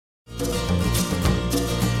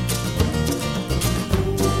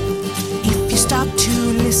stop to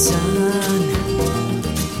listen,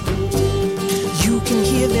 you can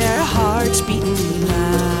hear their hearts beating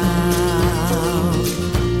loud.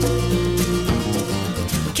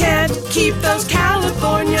 Can't keep those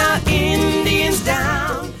California Indians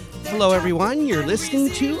down. Hello, everyone. You're listening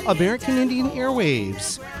to American Indian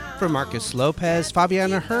Airwaves. From Marcus Lopez,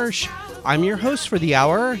 Fabiana Hirsch, I'm your host for the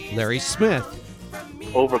hour, Larry Smith.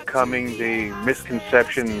 Overcoming the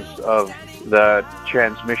misconceptions of the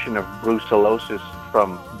transmission of brucellosis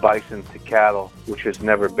from bison to cattle, which has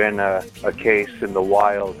never been a case in the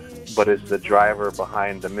wild, but is the driver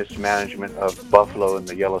behind the mismanagement of buffalo in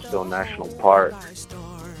the Yellowstone National Park.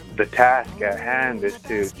 The task at hand is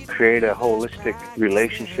to create a holistic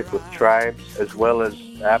relationship with tribes, as well as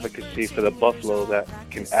advocacy for the buffalo that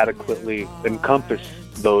can adequately encompass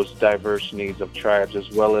those diverse needs of tribes, as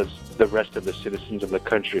well as the rest of the citizens of the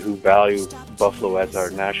country who value buffalo as our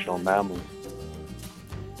national mammal.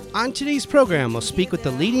 On today's program, we'll speak with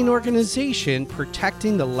the leading organization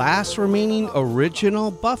protecting the last remaining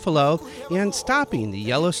original buffalo and stopping the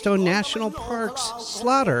Yellowstone National Park's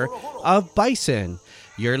slaughter of bison.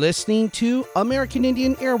 You're listening to American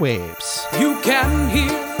Indian Airwaves. You can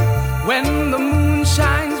hear when the moon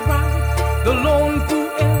shines bright, the lone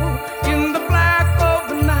pu'el in the black of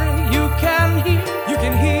the night. You can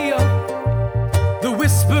hear the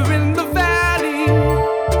whisper in the valley.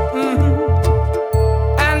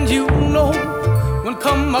 And you know when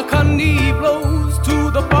Kamakani blows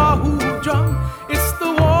to the Bahu drum, it's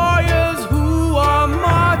the warriors who are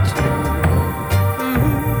marching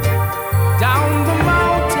down the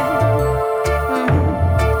mountain.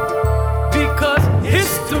 Because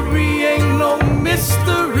history ain't no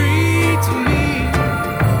mystery to me.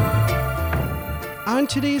 On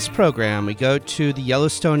today's program, we go to the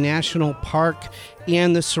Yellowstone National Park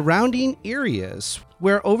and the surrounding areas,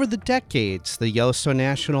 where over the decades, the Yellowstone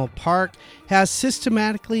National Park has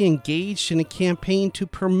systematically engaged in a campaign to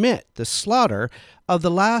permit the slaughter of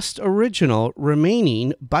the last original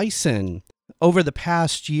remaining bison. Over the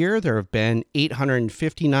past year, there have been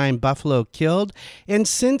 859 buffalo killed, and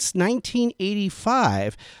since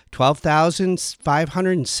 1985,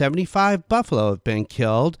 12,575 buffalo have been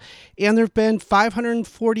killed, and there have been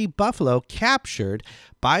 540 buffalo captured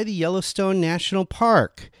by the Yellowstone National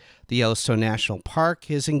Park. The Yellowstone National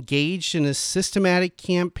Park is engaged in a systematic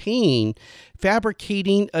campaign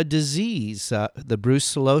fabricating a disease, the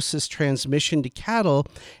brucellosis transmission to cattle,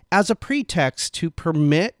 as a pretext to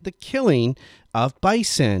permit the killing of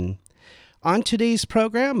bison. On today's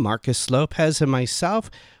program, Marcus Lopez and myself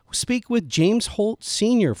speak with James Holt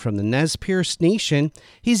Sr. from the Nez Perce Nation.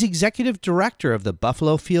 He's executive director of the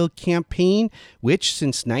Buffalo Field Campaign, which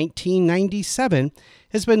since 1997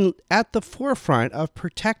 has been at the forefront of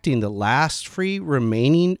protecting the last free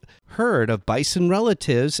remaining herd of bison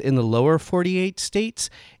relatives in the lower 48 states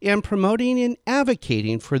and promoting and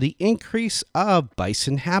advocating for the increase of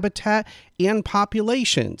bison habitat and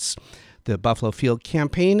populations. The Buffalo Field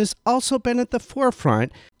Campaign has also been at the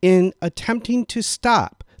forefront in attempting to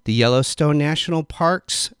stop the Yellowstone National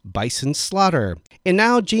Park's bison slaughter. And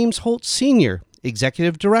now James Holt Sr.,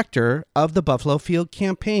 executive director of the Buffalo Field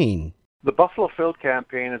Campaign. The Buffalo Field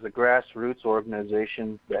Campaign is a grassroots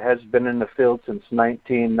organization that has been in the field since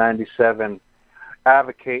 1997,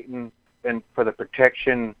 advocating for the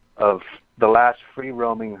protection of the last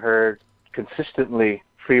free-roaming herd, consistently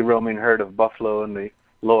free-roaming herd of buffalo in the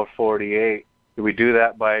lower 48. We do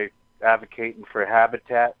that by advocating for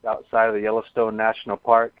habitat outside of the Yellowstone National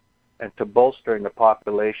Park and to bolstering the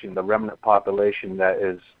population, the remnant population that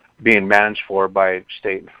is being managed for by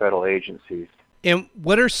state and federal agencies. And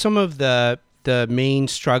what are some of the main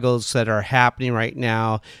struggles that are happening right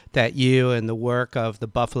now that you and the work of the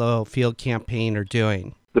Buffalo Field Campaign are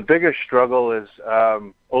doing? The biggest struggle is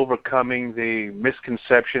overcoming the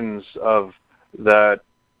misconceptions of the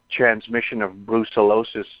transmission of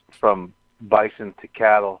brucellosis from bison to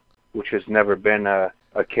cattle, which has never been a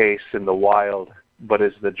case in the wild, but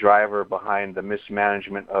is the driver behind the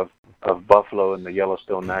mismanagement of buffalo in the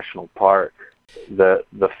Yellowstone National Park. The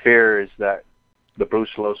fear is that the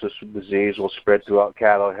brucellosis disease will spread throughout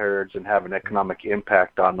cattle herds and have an economic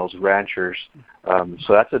impact on those ranchers. So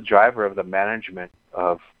that's a driver of the management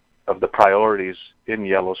of the priorities in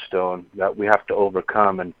Yellowstone that we have to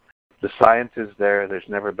overcome. And the science is there. There's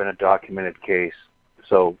never been a documented case.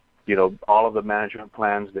 So, all of the management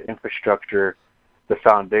plans, the infrastructure, the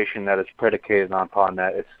foundation that is predicated upon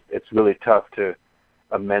that, it's really tough to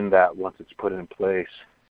amend that once it's put in place.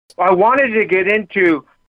 I wanted to get into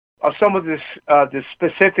some of this the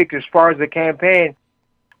specifics as far as the campaign,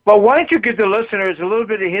 but why don't you give the listeners a little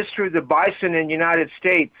bit of history of the bison in the United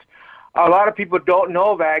States? a lot of people don't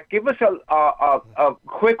know that. Give us a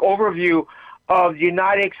quick overview of the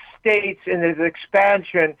United States and its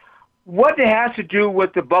expansion, what it has to do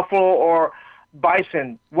with the buffalo or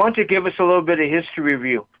bison. Why don't you give us a little bit of history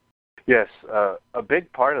review? Yes, a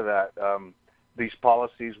big part of that, these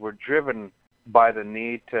policies were driven by the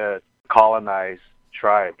need to colonize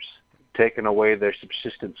tribes, taking away their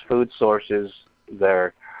subsistence food sources,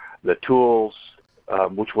 the tools,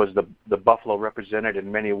 which was the buffalo represented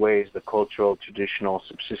in many ways the cultural, traditional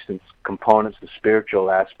subsistence components, the spiritual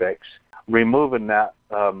aspects. Removing that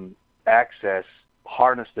access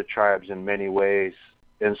harnessed the tribes in many ways.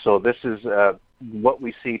 And so this is what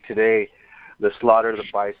we see today. The slaughter of the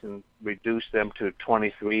bison reduced them to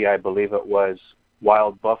 23, I believe it was,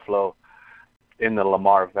 wild buffalo in the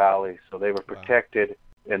Lamar Valley. So they were protected.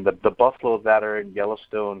 And the buffalo that are in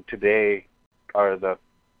Yellowstone today are the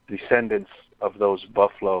descendants of those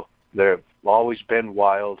buffalo. They've always been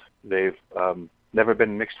wild. They've never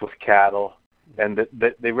been mixed with cattle. And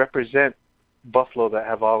they represent buffalo that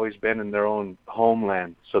have always been in their own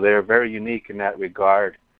homeland. So they're very unique in that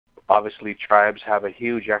regard. Obviously, tribes have a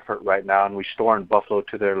huge effort right now in restoring buffalo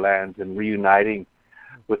to their lands and reuniting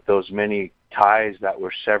with those many ties that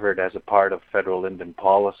were severed as a part of federal Indian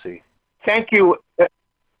policy. Thank you.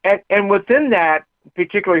 And within that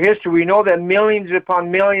particular history, we know that millions upon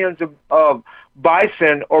millions of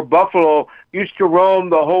bison or buffalo used to roam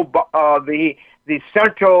the whole the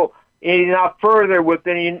central and not further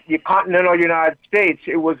within the continental United States.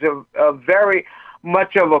 It was a very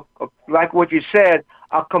much of a, like what you said,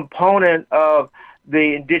 a component of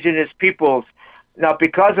the indigenous peoples. Now,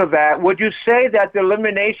 because of that, would you say that the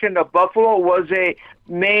elimination of buffalo was a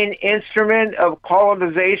main instrument of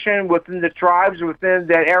colonization within the tribes within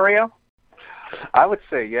that area? I would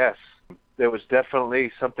say yes. There was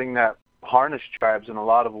definitely something that harnessed tribes in a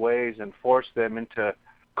lot of ways and forced them into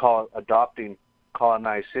adopting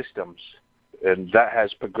colonized systems. And that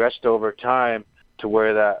has progressed over time to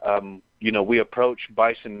where that, we approach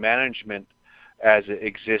bison management as it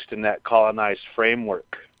exists in that colonized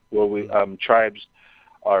framework, where we tribes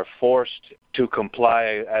are forced to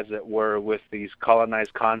comply, as it were, with these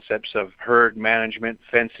colonized concepts of herd management,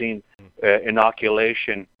 fencing,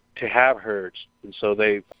 inoculation, to have herds. And so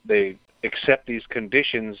they accept these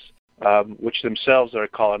conditions, which themselves are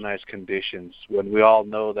colonized conditions, when we all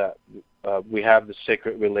know that we have the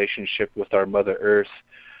sacred relationship with our Mother Earth,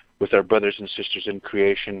 with our brothers and sisters in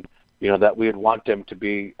creation, that we would want them to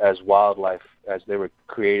be as wildlife as they were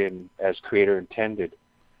created, as Creator intended.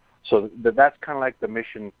 So that's kind of like the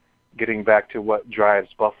mission, getting back to what drives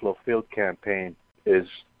Buffalo Field Campaign, is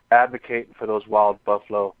advocating for those wild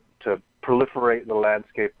buffalo to proliferate the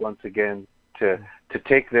landscape once again, to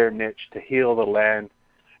take their niche, to heal the land,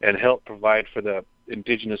 and help provide for the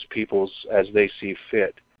indigenous peoples as they see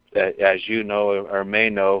fit. As you know or may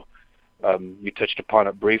know, you touched upon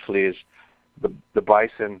it briefly, is the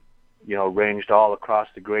bison, ranged all across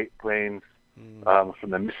the Great Plains,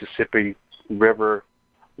 from the Mississippi River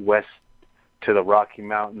west to the Rocky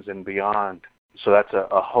Mountains and beyond. So that's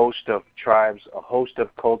a host of tribes, a host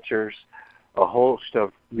of cultures, a host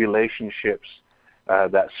of relationships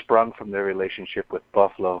that sprung from their relationship with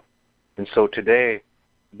buffalo. And so today,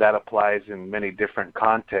 that applies in many different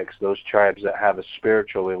contexts. Those tribes that have a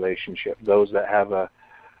spiritual relationship, those that have a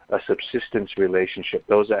subsistence relationship,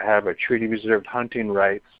 those that have a treaty-reserved hunting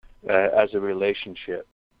rights as a relationship.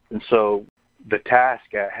 And so the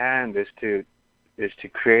task at hand is to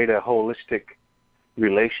create a holistic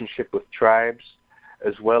relationship with tribes,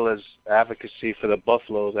 as well as advocacy for the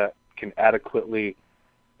buffalo that can adequately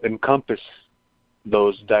encompass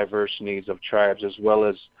those diverse needs of tribes, as well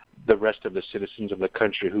as the rest of the citizens of the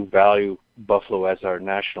country who value buffalo as our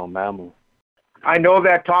national mammal. I know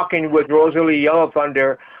that talking with Rosalie Yellow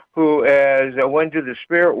Thunder, who went to the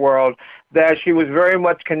spirit world, that she was very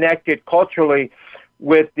much connected culturally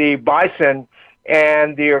with the bison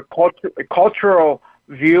and their cultural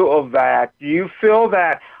view of that. Do you feel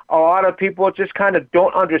that a lot of people just kind of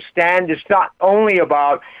don't understand it's not only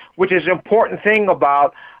about, which is an important thing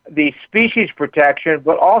about the species protection,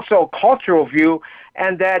 but also cultural view,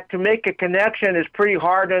 and that to make a connection is pretty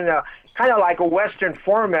hard in a kind of like a Western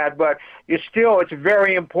format, but it's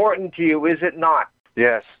very important to you, is it not?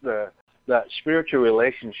 Yes, that spiritual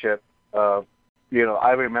relationship, I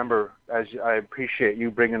remember, I appreciate you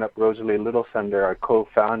bringing up Rosalie Little Thunder, our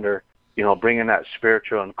co-founder, bringing that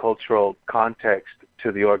spiritual and cultural context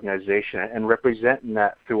to the organization and representing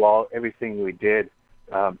that through everything we did.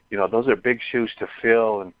 Those are big shoes to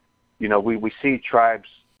fill, and we see tribes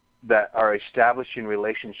that are establishing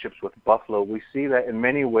relationships with buffalo. We see that in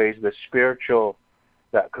many ways the spiritual,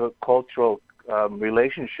 that cultural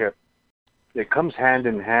relationship it comes hand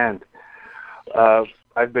in hand.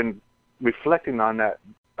 I've been reflecting on that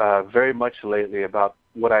very much lately about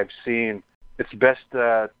what I've seen. It's best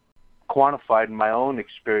quantified in my own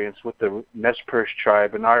experience with the Nez Perce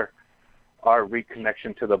tribe and our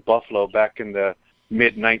reconnection to the buffalo back in the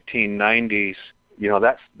mid-1990s. You know,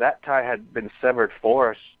 that tie had been severed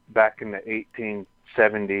for us back in the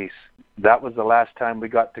 1870s. That was the last time we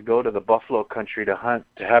got to go to the buffalo country to hunt,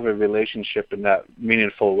 to have a relationship in that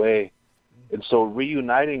meaningful way. And so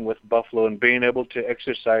reuniting with buffalo and being able to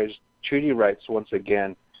exercise treaty rights once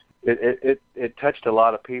again, it touched a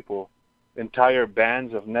lot of people. Entire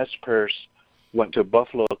bands of Nez Perce went to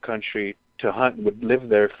buffalo country to hunt, would live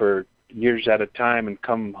there for years at a time and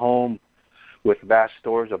come home with vast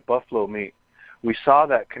stores of buffalo meat. We saw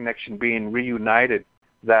that connection being reunited,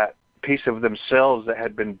 that piece of themselves that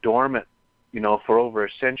had been dormant, you know, for over a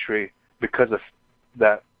century because of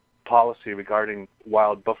that policy regarding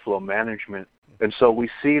wild buffalo management. And so we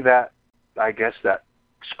see that, I guess, that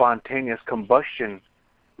spontaneous combustion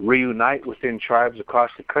reunite within tribes across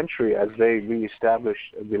the country as they reestablish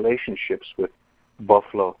relationships with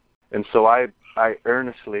buffalo. And so I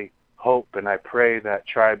earnestly hope and I pray that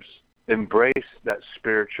tribes embrace that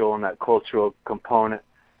spiritual and that cultural component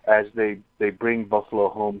as they bring buffalo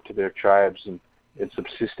home to their tribes and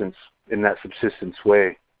in that subsistence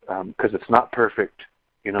way, because it's not perfect.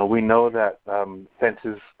 You know, we know that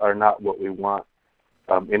fences are not what we want,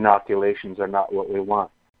 inoculations are not what we want,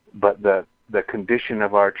 but the condition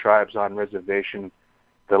of our tribes on reservation,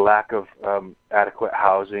 the lack of adequate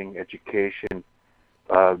housing, education,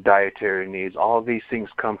 dietary needs, all of these things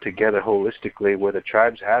come together holistically where the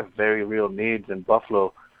tribes have very real needs, and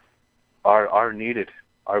buffalo are needed.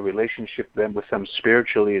 Our relationship then with them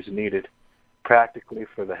spiritually is needed. Practically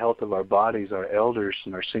for the health of our bodies, our elders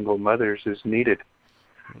and our single mothers is needed.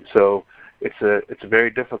 So it's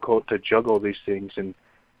very difficult to juggle these things, and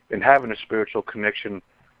having a spiritual connection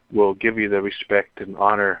will give you the respect and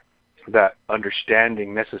honor, that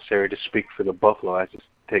understanding necessary to speak for the buffalo as it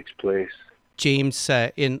takes place. James,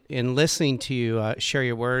 in listening to you share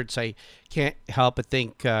your words, I can't help but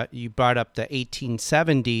think you brought up the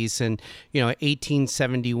 1870s, and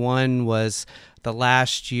 1871 was the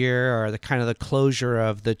last year, or the kind of the closure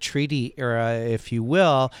of the treaty era, if you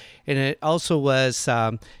will, and it also was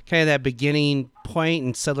kind of that beginning point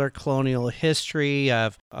in settler colonial history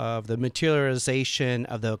of the materialization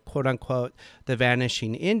of the quote unquote the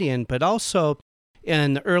vanishing Indian, but also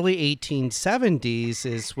in the early 1870s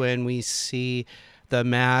is when we see the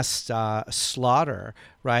mass slaughter,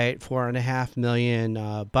 right? 4.5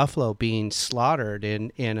 million buffalo being slaughtered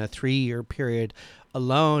in a 3-year period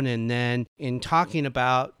alone. And then in talking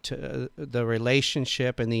about the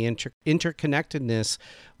relationship and the interconnectedness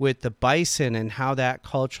with the bison and how that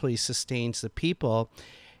culturally sustains the people,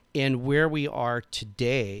 and where we are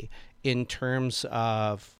today in terms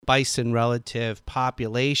of bison relative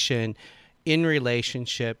population in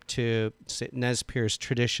relationship to Nez Perce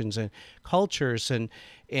traditions and cultures. And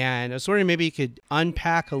I was wondering maybe you could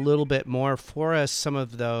unpack a little bit more for us some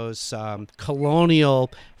of those colonial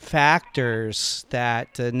factors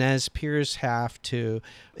that the Nez Perce have to,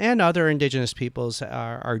 and other indigenous peoples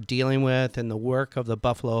are dealing with, and the work of the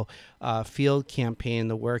Buffalo Field Campaign,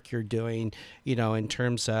 the work you're doing, in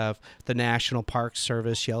terms of the National Park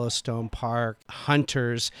Service, Yellowstone Park,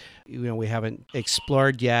 hunters, we haven't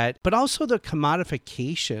explored yet, but also the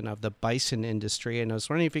commodification of the bison industry. And I was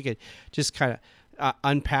wondering if you could just kind of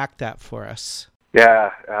unpack that for us.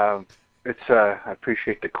 Yeah, I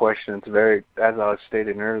appreciate the question. It's very, as I was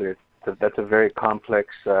stating earlier, that's a very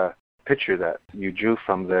complex picture that you drew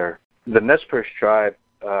from there. The Nez Perce tribe,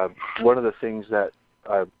 one of the things that,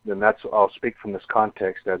 and that's, I'll speak from this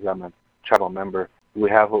context as I'm a tribal member, we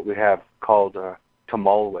have what we have called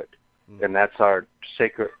Tumulwit, and that's our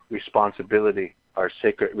sacred responsibility, our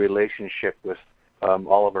sacred relationship with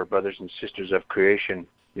all of our brothers and sisters of creation.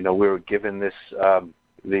 We were given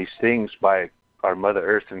these things by our Mother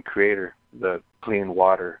Earth and Creator: the clean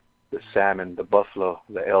water, the salmon, the buffalo,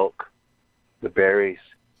 the elk, the berries,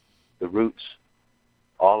 the roots.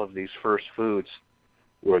 All of these first foods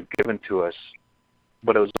were given to us,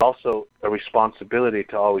 but it was also a responsibility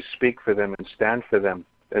to always speak for them and stand for them.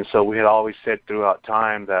 And so we had always said throughout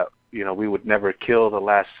time that we would never kill the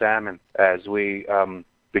last salmon. As we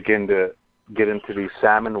begin to get into these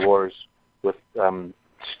salmon wars with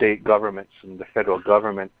state governments and the federal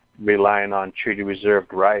government relying on treaty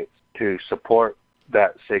reserved rights to support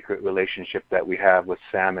that sacred relationship that we have with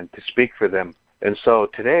salmon, to speak for them. And so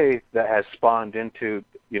today that has spawned into,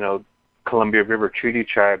 Columbia River Treaty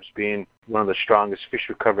Tribes being one of the strongest fish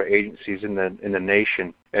recovery agencies in the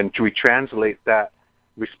nation. And we translate that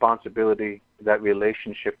responsibility, that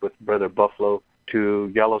relationship with Brother Buffalo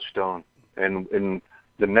to Yellowstone. And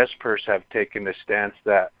the Nez Perce have taken the stance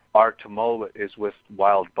that our Tumulwit is with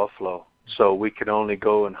wild buffalo. So we can only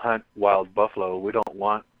go and hunt wild buffalo. We don't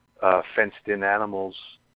want fenced-in animals.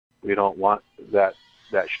 We don't want that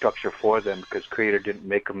structure for them because Creator didn't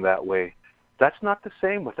make them that way. That's not the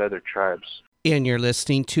same with other tribes. And you're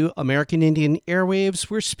listening to American Indian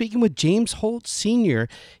Airwaves. We're speaking with James Holt Sr.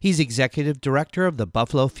 He's Executive Director of the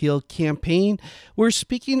Buffalo Field Campaign. We're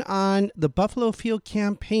speaking on the Buffalo Field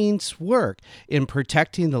Campaign's work in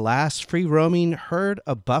protecting the last free-roaming herd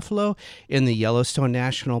of buffalo in the Yellowstone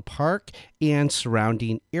National Park and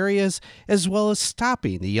surrounding areas, as well as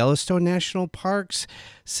stopping the Yellowstone National Park's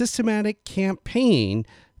systematic campaign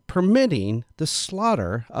permitting the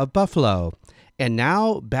slaughter of buffalo. And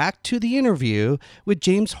now back to the interview with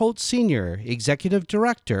James Holt Sr., Executive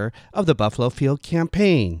Director of the Buffalo Field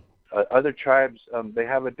Campaign. Other tribes, they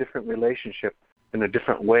have a different relationship and a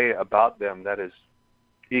different way about them that is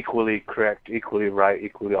equally correct, equally right,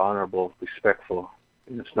 equally honorable, respectful.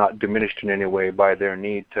 And it's not diminished in any way by their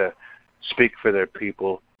need to speak for their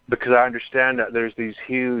people. Because I understand that there's these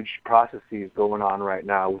huge processes going on right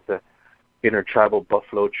now with the Intertribal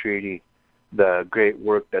Buffalo Treaty, the great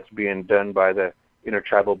work that's being done by the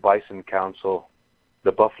Intertribal Bison Council,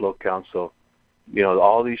 the Buffalo Council. You know,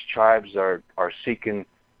 all these tribes are seeking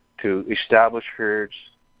to establish herds,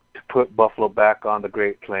 to put buffalo back on the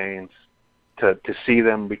Great Plains, to see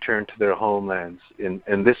them return to their homelands.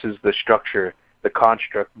 And this is the structure, the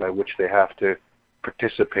construct by which they have to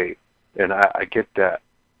participate. And I get that.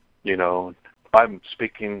 You know, I'm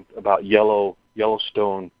speaking about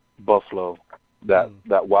Yellowstone buffalo,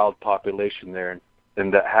 that wild population there,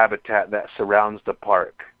 and that habitat that surrounds the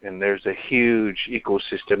park. And there's a huge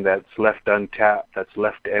ecosystem that's left untapped, that's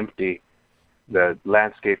left empty. The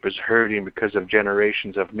landscape is hurting because of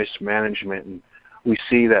generations of mismanagement. And we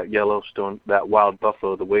see that Yellowstone, that wild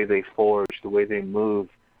buffalo, the way they forage, the way they move,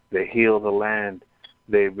 they heal the land,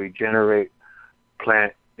 they regenerate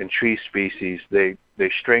plant and tree species, they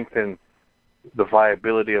strengthen the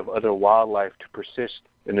viability of other wildlife to persist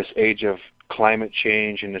in this age of climate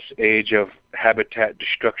change, in this age of habitat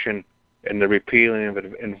destruction and the repealing of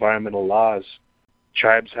environmental laws.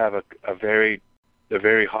 Tribes have a very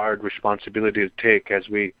hard responsibility to take as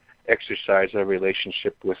we exercise our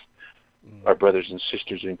relationship with our brothers and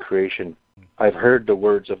sisters in creation. I've heard the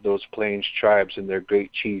words of those Plains tribes and their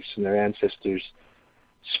great chiefs and their ancestors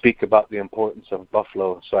speak about the importance of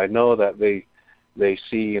buffalo. So I know that they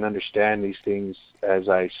see and understand these things as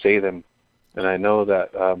I say them. And I know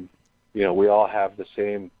that we all have the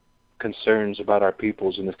same concerns about our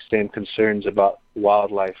peoples and the same concerns about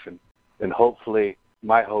wildlife. And hopefully,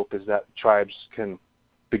 my hope is that tribes can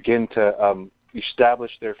begin to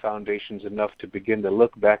establish their foundations enough to begin to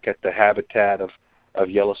look back at the habitat of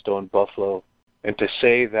Yellowstone buffalo and to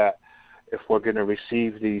say that if we're going to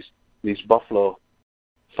receive these buffalo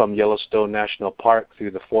from Yellowstone National Park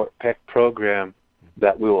through the Fort Peck program,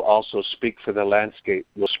 that we will also speak for the landscape,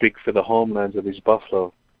 we'll speak for the homelands of these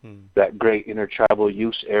buffalo. That great intertribal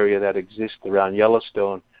use area that exists around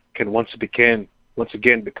Yellowstone can once again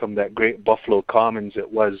become that great buffalo commons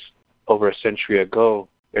it was over a century ago.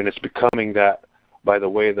 And it's becoming that by the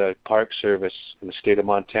way the Park Service in the state of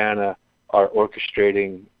Montana are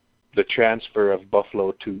orchestrating the transfer of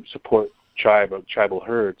buffalo to support tribal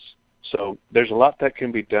herds. So there's a lot that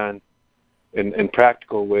can be done in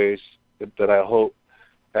practical ways that I hope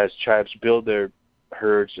as tribes build their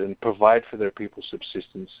herds and provide for their people's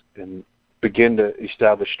subsistence and begin to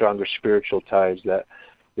establish stronger spiritual ties,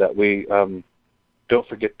 that we don't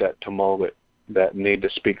forget that Tumulwit, that need to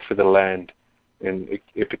speak for the land. And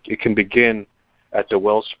it can begin at the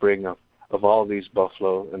wellspring of all these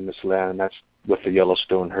buffalo in this land, and that's with the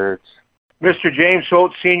Yellowstone herds. Mr. James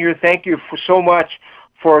Holt Sr., thank you so much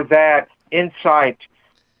for that insight.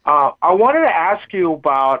 I wanted to ask you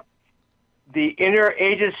about the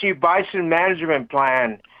Interagency Bison Management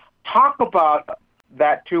Plan. Talk about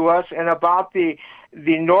that to us and about the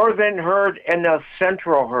northern herd and the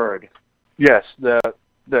central herd. Yes, the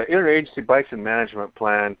Interagency Bison Management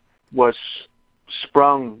Plan was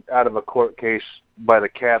sprung out of a court case by the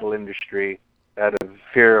cattle industry out of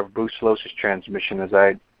fear of brucellosis transmission, as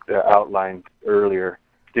I outlined earlier.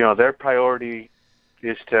 You know, their priority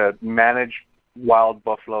is to manage wild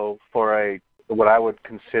buffalo for what I would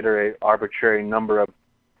consider an arbitrary number of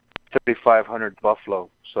 3,500 buffalo.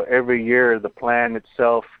 So every year the plan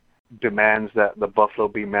itself demands that the buffalo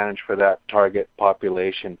be managed for that target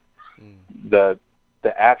population. The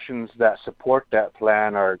actions that support that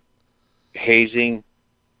plan are hazing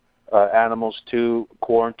animals to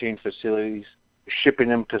quarantine facilities, shipping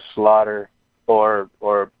them to slaughter or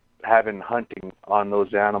having hunting on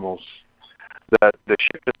those animals. The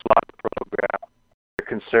ship to slaughter program, they're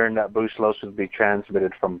concerned that brucellosis would be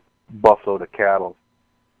transmitted from buffalo to cattle.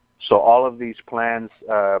 So all of these plans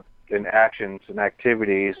and actions and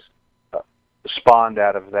activities spawned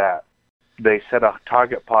out of that. They set a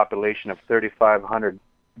target population of 3,500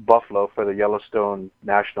 buffalo for the Yellowstone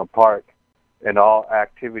National Park, and all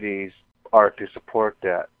activities are to support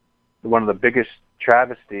that. One of the biggest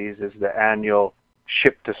travesties is the annual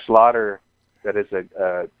ship to slaughter that is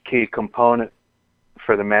a key component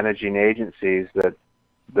for the managing agencies, that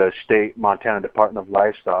the state Montana Department of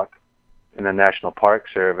Livestock and the National Park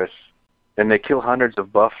Service, and they kill hundreds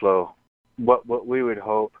of buffalo. What we would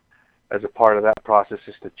hope as a part of that process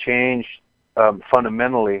is to change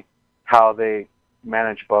fundamentally how they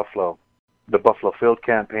manage buffalo. The Buffalo Field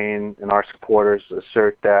Campaign and our supporters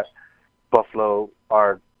assert that buffalo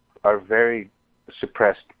are very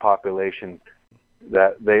suppressed population,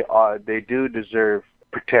 that they do deserve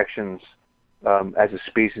protections as a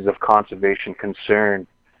species of conservation concern,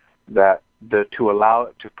 that to allow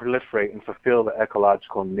it to proliferate and fulfill the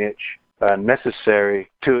ecological niche necessary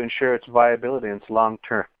to ensure its viability and its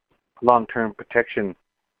long-term protection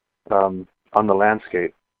on the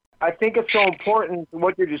landscape. I think it's so important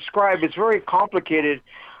what you described. It's very complicated,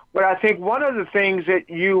 but I think one of the things that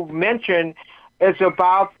you mentioned is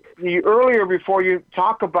about earlier before you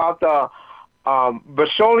talk about the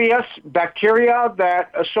Bacillus bacteria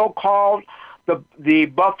that so-called the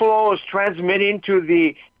buffalo is transmitting to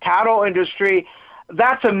the cattle industry.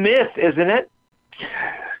 That's a myth, isn't it?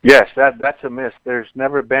 Yes, that's a myth. There's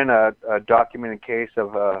never been a documented case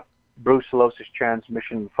of brucellosis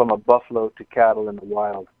transmission from a buffalo to cattle in the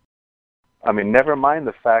wild. I mean, never mind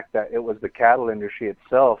the fact that it was the cattle industry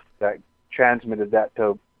itself that transmitted that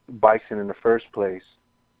to bison in the first place.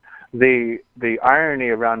 The irony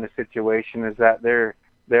around the situation is that there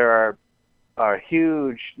are a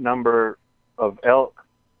huge number of elk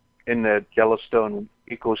in the Yellowstone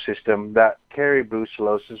ecosystem that carry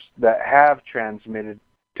brucellosis, that have transmitted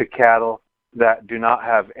to cattle, that do not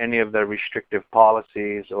have any of the restrictive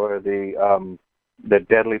policies or the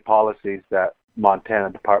deadly policies that Montana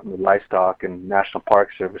Department of Livestock and National Park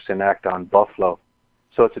Service enact on buffalo.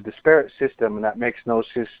 So it's a disparate system, and that makes no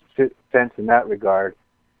sense in that regard.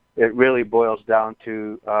 It really boils down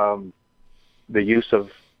to the use of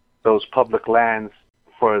those public lands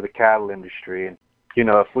for the cattle industry. And,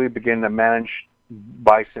 if we begin to manage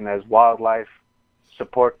bison as wildlife,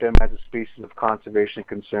 support them as a species of conservation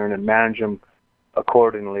concern, and manage them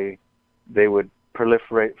accordingly, they would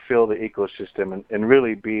proliferate, fill the ecosystem, and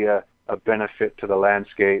really be a benefit to the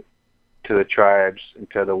landscape, to the tribes, and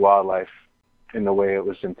to the wildlife in the way it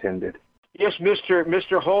was intended. Yes,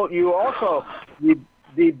 Mr. Holt, you also,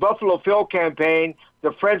 the Buffalo Field Campaign,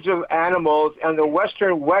 the Friends of Animals, and the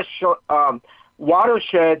Western West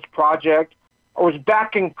Watersheds Project was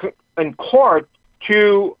back in court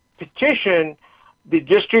to petition the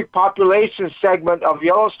district population segment of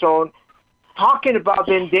Yellowstone, talking about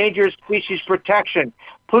the endangered species protection.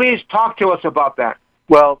 Please talk to us about that.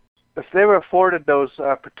 Well, if they were afforded those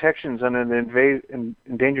protections under the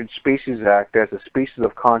Endangered Species Act as a species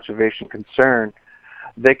of conservation concern,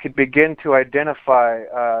 they could begin to identify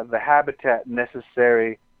the habitat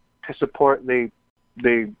necessary to support the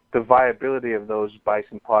viability of those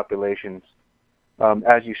bison populations.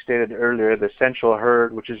 As you stated earlier, the central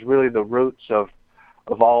herd, which is really the roots of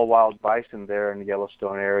all wild bison there in the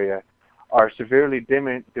Yellowstone area, are severely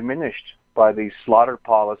diminished by these slaughter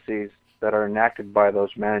policies that are enacted by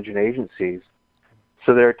those managing agencies.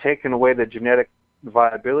 So they're taking away the genetic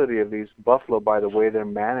viability of these buffalo by the way they're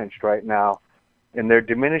managed right now, and they're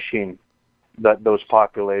diminishing those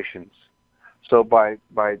populations. So by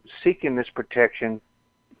seeking this protection,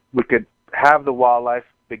 we could have the wildlife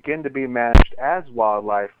begin to be managed as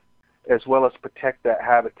wildlife, as well as protect that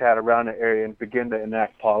habitat around the area and begin to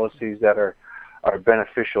enact policies that are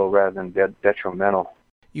beneficial rather than detrimental.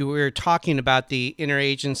 You were talking about the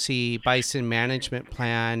interagency bison management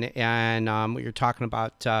plan, and you're talking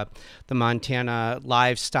about the Montana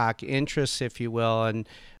livestock interests, if you will. And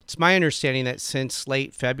it's my understanding that since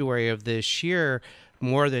late February of this year,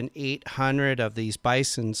 more than 800 of these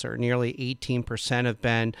bisons, or nearly 18%, have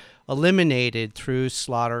been eliminated through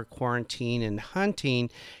slaughter, quarantine, and hunting.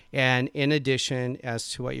 And in addition, as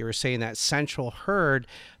to what you were saying, that central herd,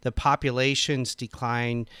 the populations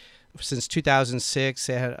declined. Since 2006,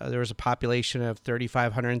 there was a population of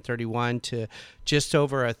 3,531 to just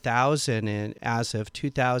over 1,000 as of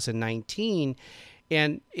 2019.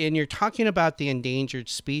 And you're talking about the Endangered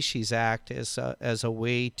Species Act as a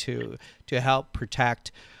way to help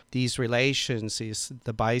protect these relations,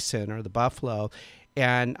 the bison or the buffalo.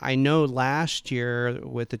 And I know last year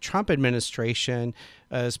with the Trump administration,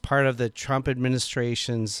 as part of the Trump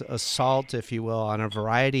administration's assault, if you will, on a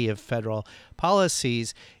variety of federal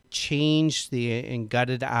policies, changed and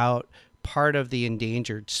gutted out part of the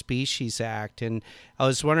Endangered Species Act. And I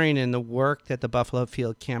was wondering, in the work that the Buffalo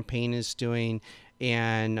Field Campaign is doing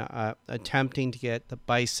and attempting to get the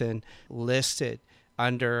bison listed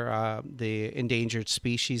under the Endangered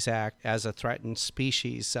Species Act as a threatened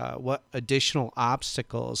species, what additional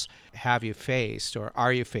obstacles have you faced or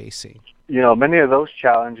are you facing? Many of those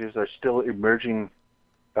challenges are still emerging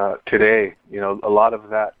today. A lot of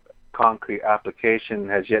that concrete application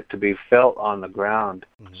has yet to be felt on the ground.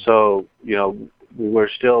 Mm-hmm. So, we're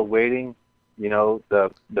still waiting.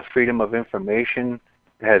 The freedom of information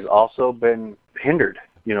has also been hindered.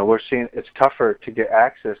 We're seeing it's tougher to get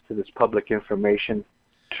access to this public information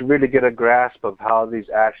to really get a grasp of how these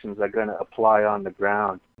actions are going to apply on the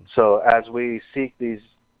ground. So as we seek these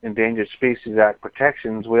Endangered Species Act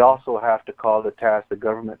protections, we also have to call to task the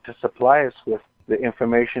government to supply us with the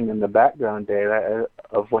information and the background data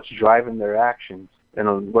of what's driving their actions.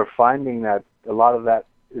 And we're finding that a lot of that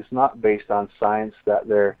is not based on science, that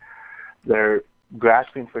they're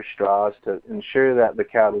grasping for straws to ensure that the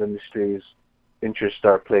cattle industry's interests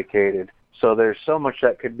are placated. So there's so much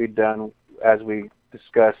that could be done as we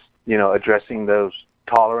discuss, addressing those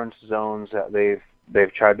tolerance zones that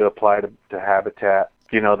they've tried to apply to habitat.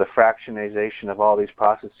 The fractionization of all these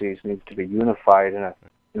processes needs to be unified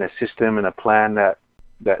in a system and a plan that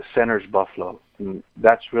centers buffalo. And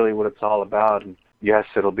that's really what it's all about. And yes,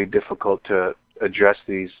 it'll be difficult to address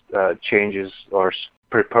these changes or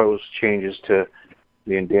proposed changes to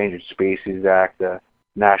the Endangered Species Act, the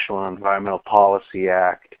National Environmental Policy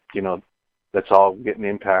Act. That's all getting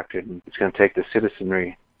impacted. And it's going to take the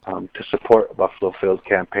citizenry to support Buffalo Field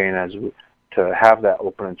Campaign to have that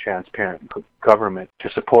open and transparent government to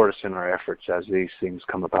support us in our efforts as these things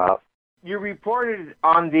come about. You reported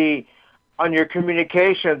on your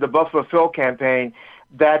communication of the Buffalo Field Campaign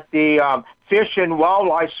that the Fish and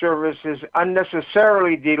Wildlife Service is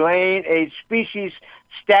unnecessarily delaying a species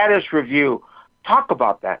status review. Talk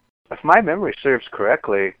about that. If my memory serves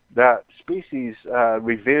correctly, that species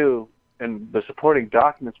review and the supporting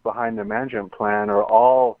documents behind the management plan are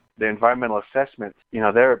all the environmental assessments.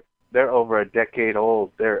 They're over a decade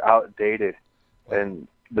old. They're outdated, and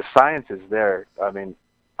the science is there. I mean,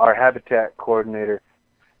 our habitat coordinator,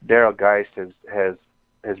 Daryl Geist,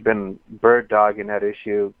 has been bird dogging that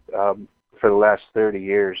issue for the last 30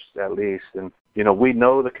 years at least. And we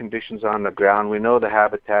know the conditions on the ground. We know the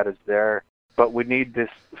habitat is there, but we need this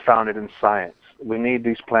founded in science. We need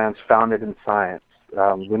these plans founded in science.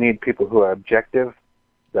 We need people who are objective,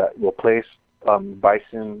 that will place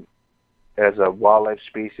bison as a wildlife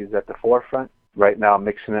species at the forefront. Right now,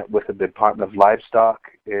 mixing it with the Department of Livestock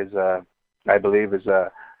is, I believe, is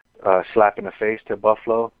a slap in the face to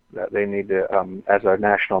buffalo, that they need to, as our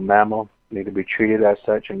national mammal, need to be treated as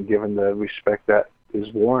such and given the respect that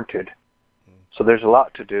is warranted. So there's a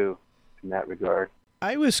lot to do in that regard.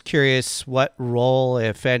 I was curious what role,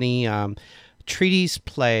 if any, treaties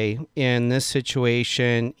play in this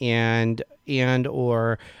situation and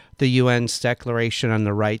or the UN's Declaration on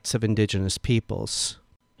the Rights of Indigenous Peoples.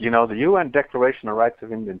 The UN Declaration on the Rights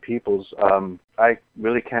of Indian Peoples, I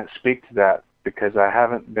really can't speak to that because I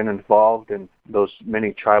haven't been involved in those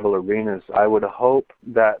many tribal arenas. I would hope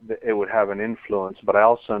that it would have an influence, but I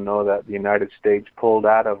also know that the United States pulled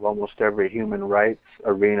out of almost every human rights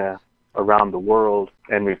arena around the world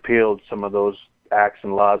and repealed some of those acts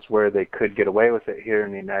and laws where they could get away with it here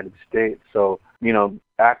in the United States. So,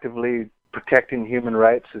 actively protecting human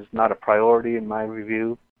rights is not a priority in my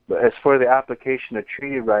review. But as for the application of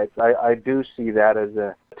treaty rights, I do see that as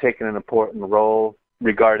taking an important role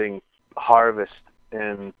regarding harvest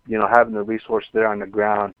and, having the resource there on the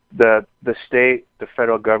ground. The state, the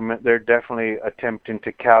federal government, they're definitely attempting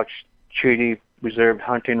to couch treaty reserved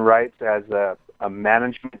hunting rights as a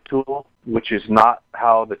management tool, which is not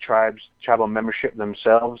how the tribal membership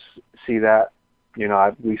themselves see that.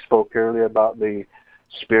 We spoke earlier about the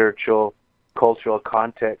spiritual, cultural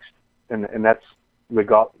context, and that's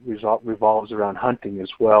revolves around hunting as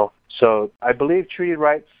well. So I believe treaty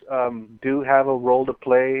rights do have a role to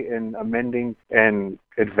play in amending and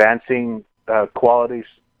advancing quality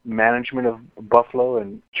management of buffalo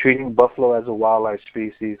and treating buffalo as a wildlife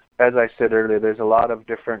species. As I said earlier, there's a lot of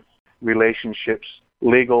different relationships,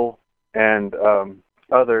 legal and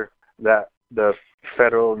other, that the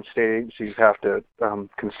federal and state agencies have to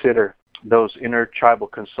consider. those intertribal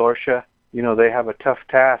consortia, they have a tough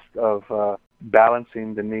task of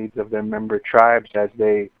balancing the needs of their member tribes as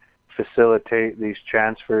they facilitate these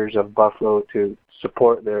transfers of buffalo to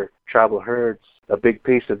support their tribal herds. A big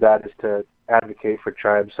piece of that is to advocate for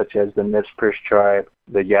tribes such as the Nez Perce tribe,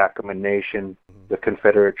 the Yakama Nation, the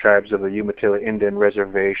Confederate tribes of the Umatilla Indian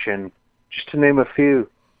Reservation, just to name a few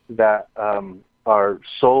that are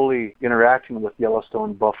solely interacting with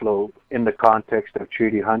Yellowstone buffalo in the context of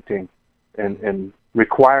treaty hunting and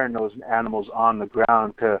requiring those animals on the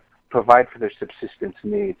ground to provide for their subsistence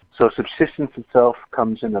needs. So subsistence itself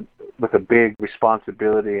comes with a big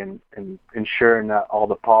responsibility in ensuring that all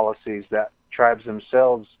the policies that tribes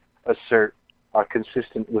themselves assert are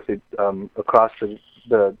consistent with it across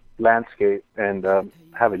the landscape and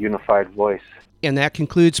have a unified voice. And that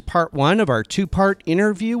concludes part one of our two-part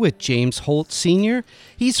interview with James Holt Sr.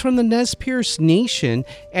 He's from the Nez Perce Nation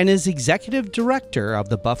and is executive director of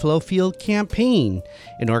the Buffalo Field Campaign,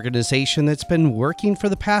 an organization that's been working for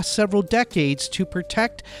the past several decades to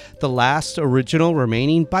protect the last original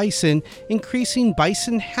remaining bison, increasing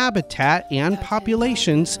bison habitat and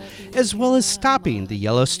populations, as well as stopping the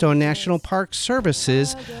Yellowstone National Park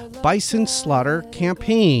Service's bison slaughter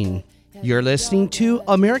campaign. You're listening to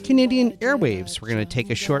American Indian Airwaves. We're going to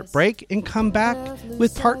take a short break and come back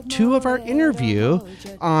with part two of our interview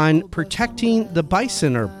on protecting the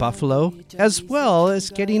bison or buffalo, as well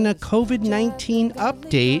as getting a COVID-19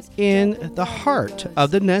 update in the heart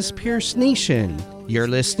of the Nez Perce Nation. You're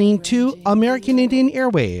listening to American Indian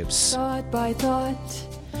Airwaves. Thought by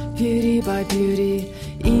thought, beauty by beauty,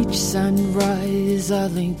 each sunrise a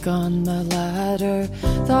link on the ladder.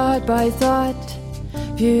 Thought by thought,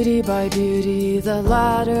 beauty by beauty, the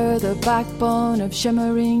ladder, the backbone of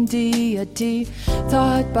shimmering deity.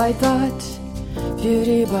 Thought by thought,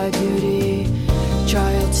 beauty by beauty,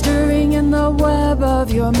 child stirring in the web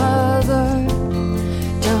of your mother.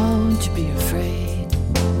 Don't be afraid.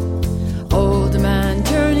 Old man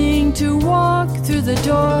turning to walk through the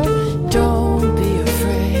door. Don't be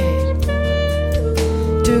afraid.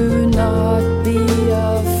 Do not be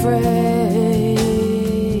afraid.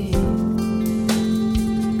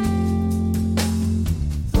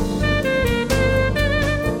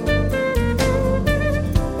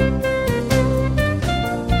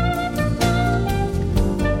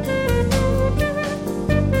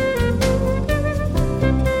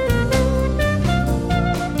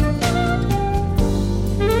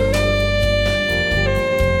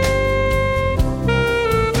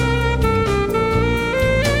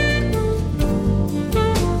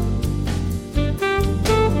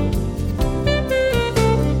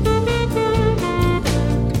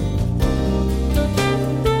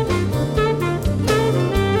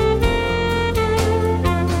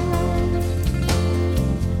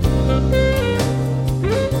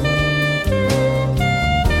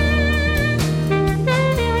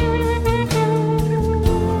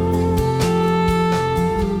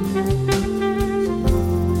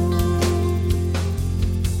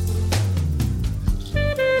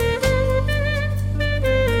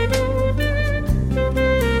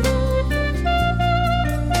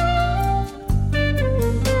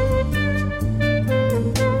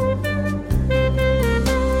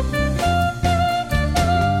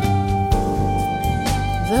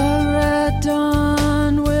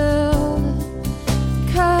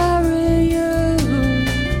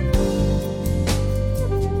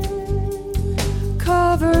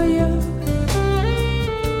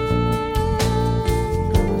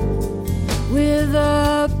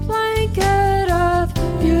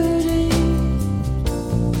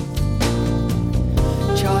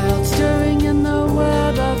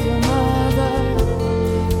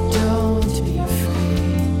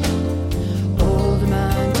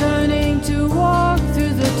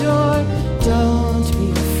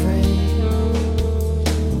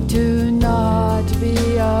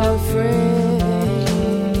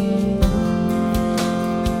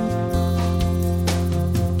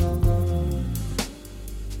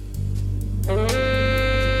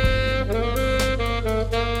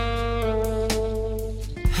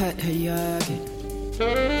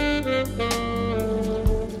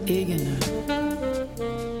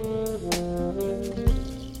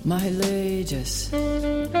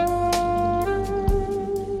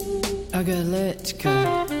 Agaletka,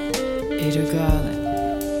 Idugale,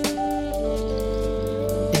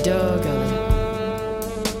 Idogale,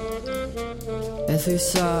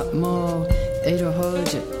 Ethusa Mo,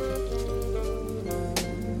 Edohoja,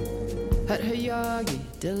 Hat Hayagi,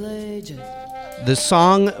 Deleja. The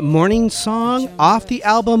song Morning Song off the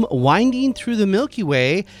album Winding Through the Milky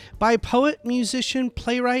Way by poet, musician,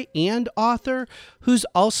 playwright, and author who's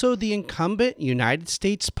also the incumbent United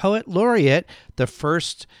States Poet Laureate, the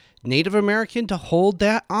first Native American to hold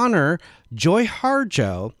that honor, Joy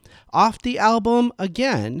Harjo, off the album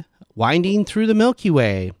again, Winding Through the Milky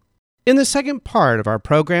Way. In the second part of our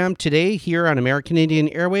program today here on American Indian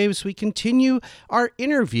Airwaves, we continue our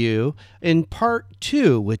interview in part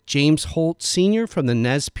 2 with James Holt Sr. from the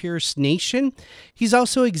Nez Perce Nation. He's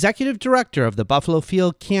also executive director of the Buffalo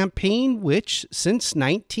Field Campaign, which since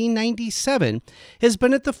 1997 has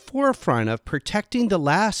been at the forefront of protecting the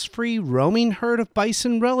last free roaming herd of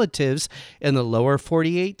bison relatives in the lower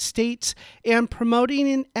 48 states and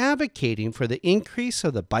promoting and advocating for the increase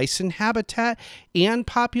of the bison habitat and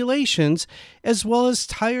populations, as well as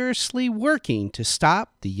tirelessly working to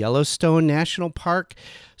stop the Yellowstone National Park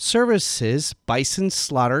Service's bison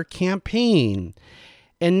slaughter campaign.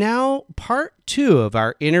 And now, part 2 of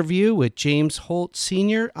our interview with James Holt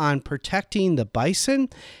Sr. on protecting the bison,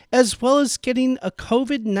 as well as getting a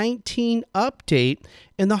COVID-19 update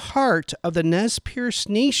in the heart of the Nez Perce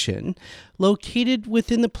Nation, located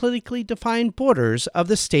within the politically defined borders of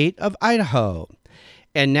the state of Idaho.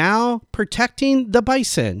 And now, protecting the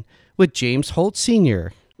bison with James Holt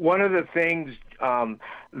Sr. One of the things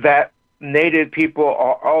that Native people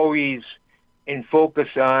are always in focus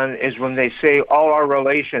on is when they say all our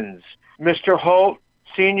relations. Mr. Holt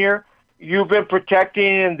Sr., you've been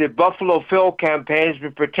protecting in the Buffalo Field campaign, has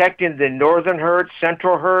been protecting the northern herd,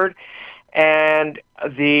 central herd, and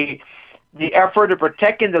the effort of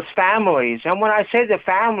protecting the families. And when I say the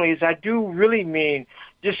families, I do really mean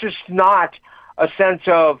this is not a sense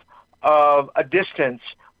of a distance,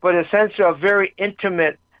 but a sense of very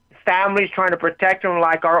intimate families, trying to protect them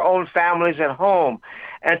like our own families at home.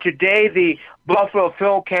 And today the Buffalo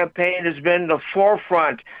Field campaign has been the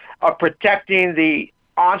forefront of protecting the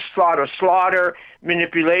onslaught of slaughter,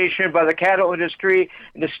 manipulation by the cattle industry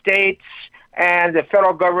in the states and the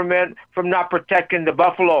federal government from not protecting the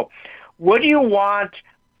buffalo. What do you want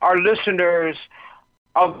our listeners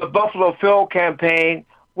of the Buffalo Field campaign,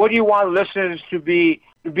 what do you want listeners to be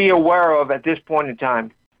aware of at this point in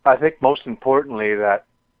time? I think most importantly that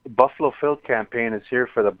the Buffalo Field campaign is here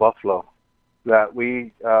for the buffalo. That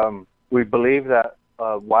we believe that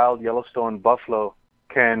wild Yellowstone buffalo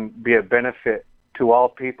can be a benefit to all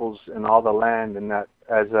peoples and all the land, and that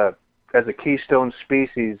as a keystone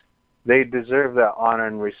species, they deserve that honor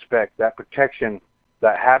and respect, that protection,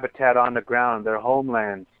 that habitat on the ground, their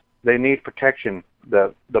homelands. They need protection.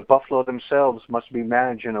 The buffalo themselves must be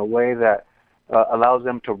managed in a way that allows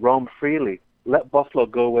them to roam freely. Let buffalo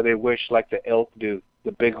go where they wish, like the elk do,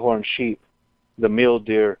 the bighorn sheep, the mule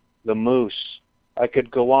deer, the moose. I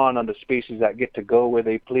could go on the species that get to go where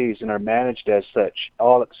they please and are managed as such,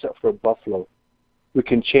 all except for buffalo. We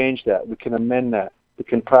can change that. We can amend that. We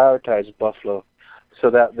can prioritize buffalo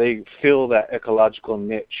so that they fill that ecological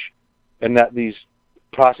niche, and that these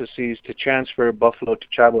processes to transfer buffalo to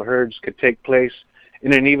tribal herds could take place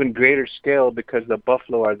in an even greater scale because the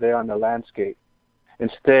buffalo are there on the landscape.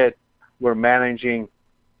 Instead, we're managing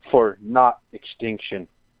for not extinction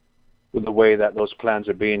with the way that those plans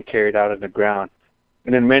are being carried out on the ground.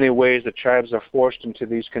 And in many ways, the tribes are forced into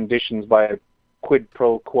these conditions by a quid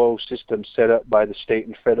pro quo system set up by the state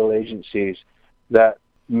and federal agencies that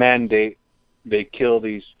mandate they kill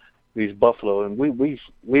these buffalo. And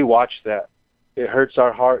we watch that. It hurts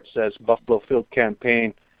our hearts as Buffalo Field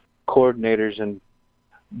campaign coordinators and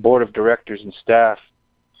board of directors and staff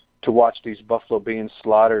to watch these buffalo being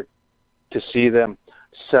slaughtered, to see them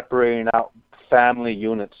separating out family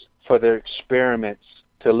units for their experiments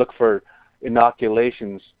to look for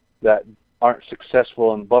inoculations that aren't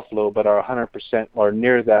successful in buffalo but are 100% or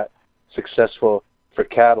near that successful for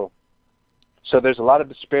cattle. So there's a lot of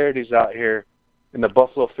disparities out here, and the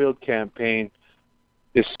Buffalo Field campaign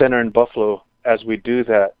is centered in buffalo as we do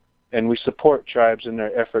that, and we support tribes in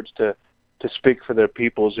their efforts to speak for their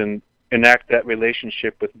peoples and enact that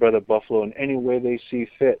relationship with Brother Buffalo in any way they see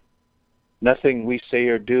fit. Nothing we say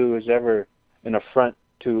or do is ever an affront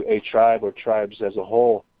to a tribe or tribes as a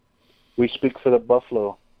whole. We speak for the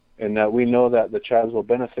buffalo, and that we know that the tribes will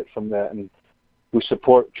benefit from that, and we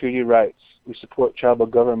support treaty rights. We support tribal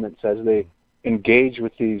governments as they engage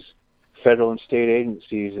with these federal and state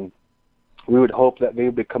agencies, and we would hope that they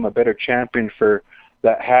would become a better champion for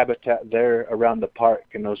that habitat there around the park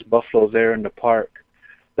and those buffalo there in the park.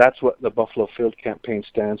 That's what the Buffalo Field campaign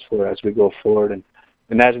stands for as we go forward.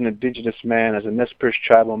 And as an Indigenous man, as a Nez Perce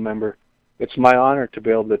tribal member, it's my honor to be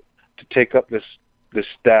able to take up this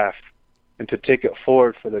staff and to take it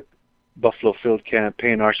forward for the Buffalo Field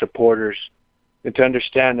campaign, our supporters, and to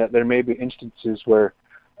understand that there may be instances where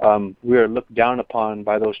we are looked down upon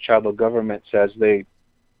by those tribal governments as they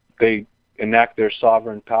enact their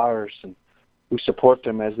sovereign powers, and we support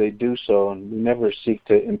them as they do so, and we never seek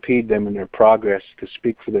to impede them in their progress, to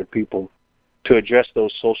speak for their people, to address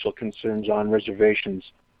those social concerns on reservations.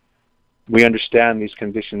 We understand these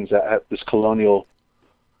conditions, this colonial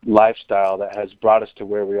lifestyle that has brought us to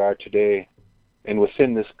where we are today, and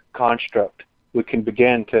within this construct, we can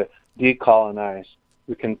begin to decolonize.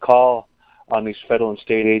 We can call on these federal and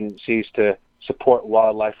state agencies to support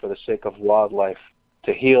wildlife for the sake of wildlife,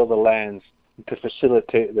 to heal the lands, to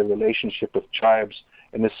facilitate the relationship with tribes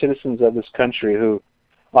and the citizens of this country who,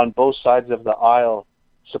 on both sides of the aisle,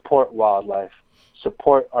 support wildlife,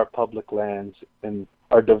 support our public lands, and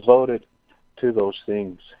are devoted to those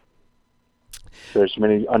things. There's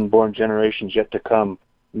many unborn generations yet to come,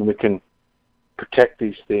 and we can protect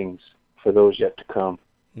these things for those yet to come.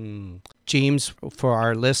 James, for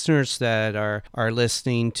our listeners that are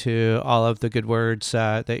listening to all of the good words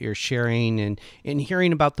that you're sharing and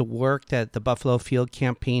hearing about the work that the Buffalo Field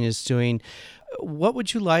Campaign is doing, what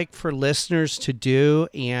would you like for listeners to do,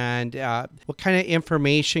 and what kind of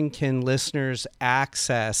information can listeners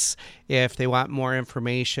access if they want more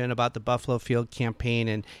information about the Buffalo Field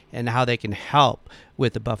Campaign and how they can help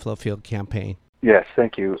with the Buffalo Field Campaign? Yes,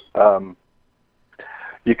 thank you.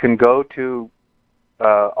 You can go to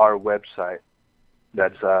our website.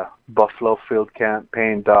 That's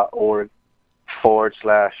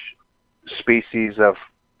buffalofieldcampaign.org/species of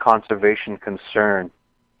conservation concern.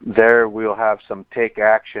 There we'll have some take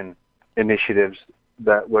action initiatives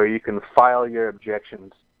where you can file your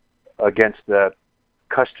objections against the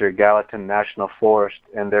Custer-Gallatin National Forest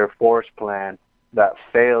and their forest plan that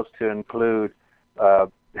fails to include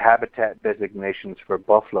habitat designations for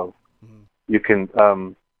buffalo. Mm-hmm. You can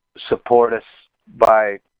support us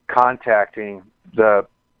by contacting the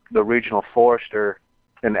regional forester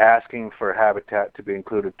and asking for habitat to be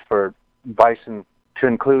included for bison, to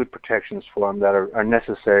include protections for them that are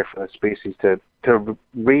necessary for the species to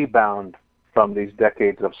rebound from these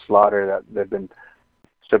decades of slaughter that they've been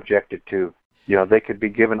subjected to. You know, they could be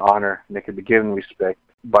given honor and they could be given respect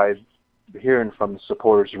by hearing from the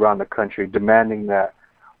supporters around the country demanding that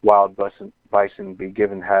wild bison be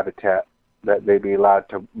given habitat, that they be allowed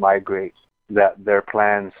to migrate, that their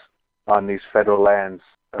plans on these federal lands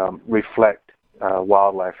reflect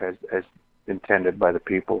wildlife as intended by the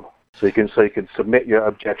people. So you can submit your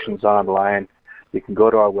objections online. You can go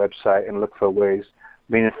to our website and look for ways,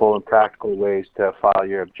 meaningful and practical ways to file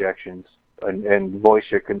your objections and voice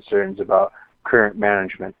your concerns about current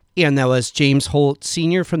management. And that was James Holt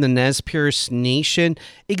Sr. from the Nez Perce Nation,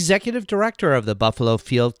 Executive Director of the Buffalo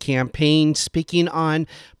Field Campaign, speaking on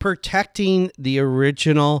protecting the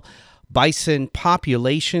original bison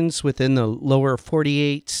populations within the lower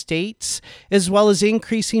 48 states, as well as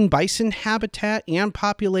increasing bison habitat and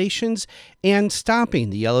populations and stopping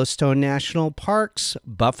the Yellowstone National Park's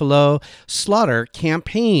buffalo slaughter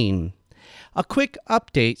campaign. A quick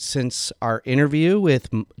update since our interview with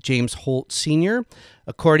James Holt Sr.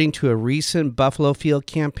 According to a recent Buffalo Field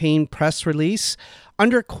Campaign press release,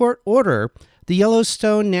 under court order, the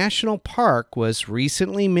Yellowstone National Park was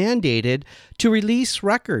recently mandated to release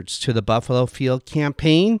records to the Buffalo Field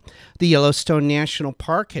Campaign. The Yellowstone National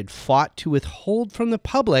Park had fought to withhold from the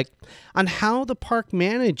public on how the park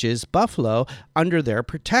manages buffalo under their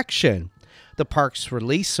protection. The park's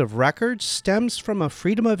release of records stems from a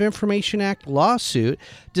Freedom of Information Act lawsuit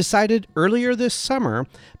decided earlier this summer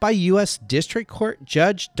by U.S. District Court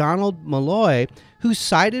Judge Donald Malloy, who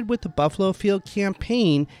sided with the Buffalo Field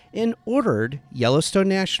Campaign and ordered Yellowstone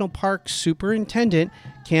National Park Superintendent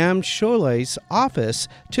Cam Scholley's office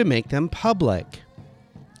to make them public.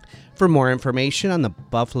 For more information on the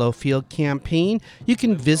Buffalo Field Campaign, you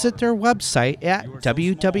can visit their website at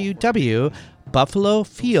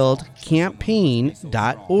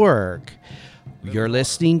www.buffalofieldcampaign.org. You're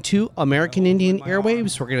listening to American Indian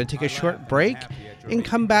Airwaves. We're going to take a short break and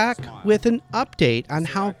come back with an update on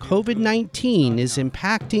how COVID-19 is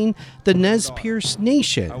impacting the Nez Perce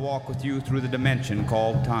Nation. I walk with you through the dimension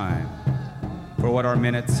called time. For what are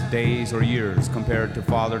minutes, days, or years compared to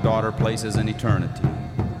father-daughter places in eternity?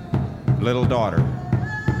 Little daughter,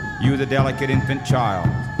 you the delicate infant child,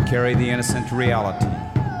 carry the innocent reality.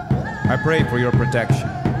 I pray for your protection,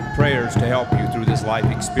 prayers to help you through this life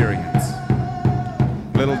experience.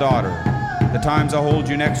 Little daughter, the times I hold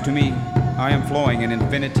you next to me, I am flowing an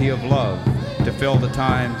infinity of love to fill the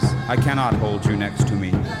times I cannot hold you next to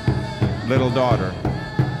me. Little daughter,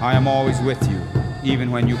 I am always with you,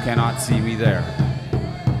 even when you cannot see me there.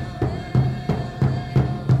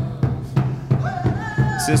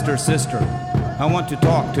 Sister, sister, I want to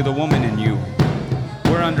talk to the woman in you.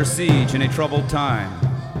 We're under siege in a troubled time.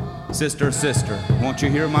 Sister, sister, won't you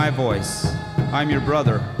hear my voice? I'm your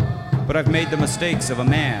brother, but I've made the mistakes of a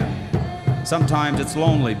man. Sometimes it's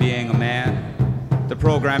lonely being a man. The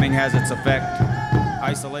programming has its effect.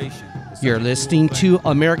 Isolation. You're listening to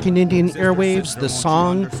American Indian Airwaves, the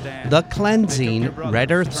song The Cleansing,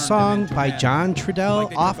 Red Earth Song by John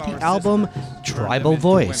Trudell off the album Tribal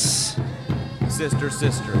Voice. Sister,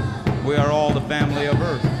 sister, we are all the family of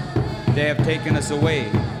Earth. They have taken us away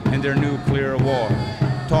in their nuclear war,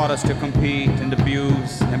 taught us to compete and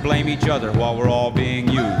abuse and blame each other while we're all being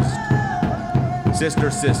used. Sister,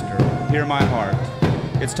 sister, hear my heart.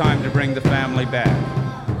 It's time to bring the family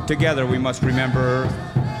back. Together we must remember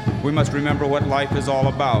Earth. We must remember what life is all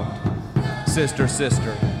about. Sister,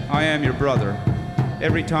 sister, I am your brother.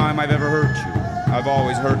 Every time I've ever hurt you, I've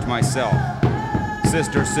always hurt myself.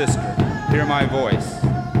 Sister, sister, hear my voice.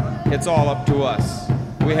 It's all up to us.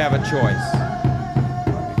 We have a choice.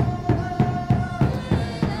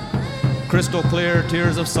 Crystal clear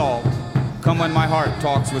tears of salt come when my heart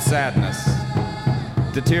talks with sadness.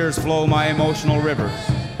 The tears flow my emotional rivers.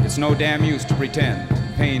 It's no damn use to pretend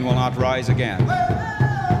pain will not rise again.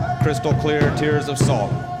 Crystal clear tears of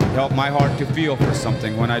salt help my heart to feel for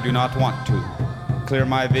something when I do not want to. Clear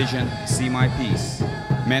my vision, see my peace.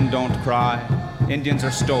 Men don't cry, Indians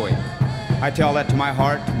are stoic. I tell that to my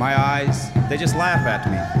heart, my eyes, they just laugh at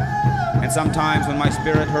me. And sometimes when my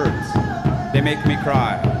spirit hurts, they make me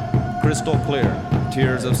cry. Crystal clear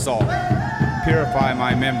tears of salt purify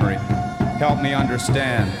my memory, help me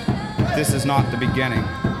understand this is not the beginning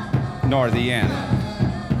nor the end.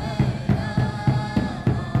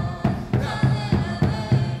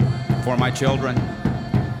 For my children,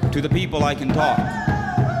 to the people I can talk.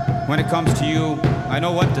 When it comes to you, I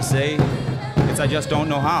know what to say, it's I just don't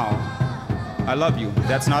know how. I love you,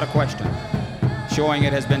 that's not a question. Showing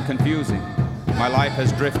it has been confusing. My life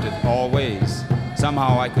has drifted all ways.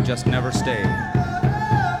 Somehow I could just never stay.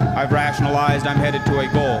 I've rationalized I'm headed to a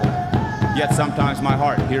goal, yet sometimes my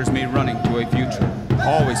heart hears me running to a future,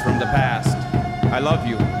 always from the past. I love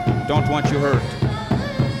you, don't want you hurt.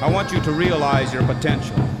 I want you to realize your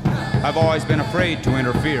potential. I've always been afraid to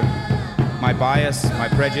interfere. My bias, my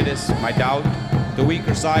prejudice, my doubt, the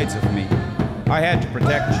weaker sides of me. I had to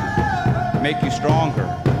protect you, make you stronger.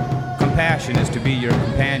 Compassion is to be your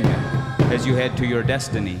companion as you head to your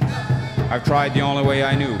destiny. I've tried the only way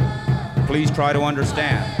I knew. Please try to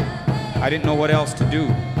understand. I didn't know what else to do.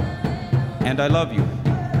 And I love you.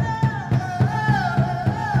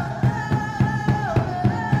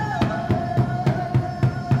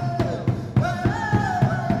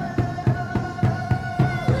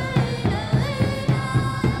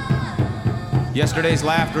 Yesterday's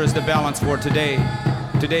laughter is the balance for today.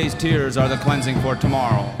 Today's tears are the cleansing for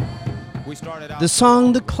tomorrow. The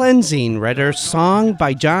song The Cleansing, Red Earth Song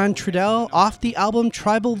by John Trudell off the album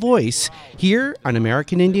Tribal Voice, here on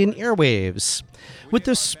American Indian Airwaves. With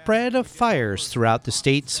the spread of fires throughout the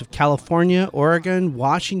states of California, Oregon,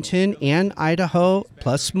 Washington, and Idaho,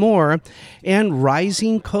 plus more, and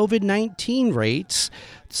rising COVID-19 rates,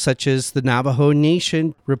 such as the Navajo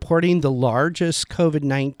Nation reporting the largest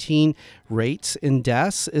COVID-19 rates and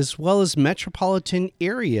deaths, as well as metropolitan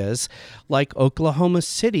areas like Oklahoma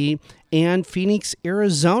City and Phoenix,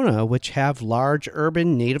 Arizona, which have large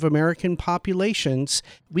urban Native American populations,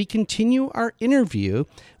 we continue our interview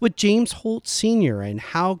with James Holt Sr. and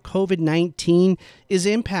how COVID-19 is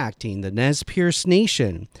impacting the Nez Perce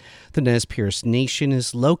Nation. The Nez Perce Nation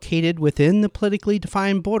is located within the politically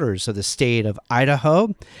defined borders of the state of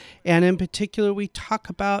Idaho, and in particular, we talk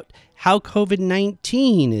about how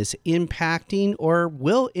COVID-19 is impacting or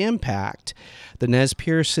will impact the Nez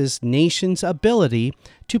Perce Nation's ability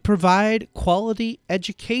to provide quality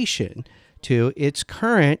education to its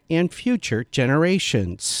current and future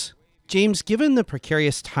generations. James, given the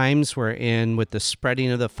precarious times we're in with the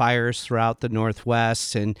spreading of the fires throughout the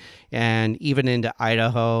Northwest and even into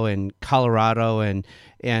Idaho and Colorado and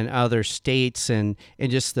other states and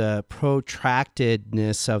just the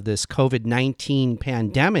protractedness of this COVID-19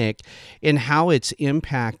 pandemic and how it's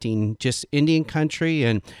impacting just Indian country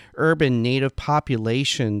and urban Native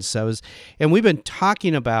populations. And we've been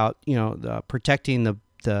talking about, protecting the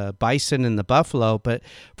bison and the buffalo, but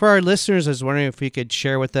for our listeners, I was wondering if you could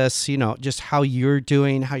share with us, just how you're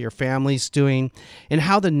doing, how your family's doing, and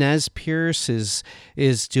how the Nez Perce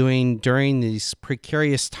is doing during these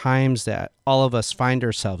precarious times that all of us find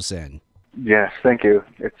ourselves in. Yes, thank you.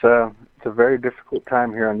 It's a very difficult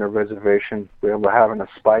time here on the reservation. We're having a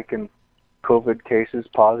spike in COVID cases,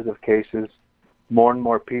 positive cases. More and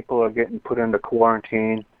more people are getting put into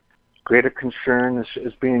quarantine. greater concern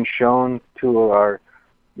is being shown to our,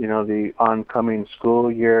 the oncoming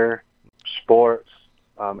school year, sports,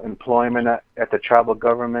 employment at the tribal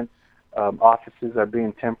government. Offices are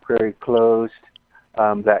being temporarily closed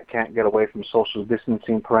that can't get away from social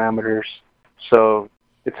distancing parameters. So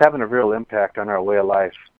it's having a real impact on our way of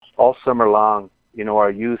life. All summer long,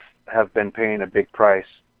 our youth have been paying a big price.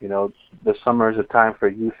 The summer is a time for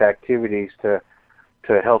youth activities to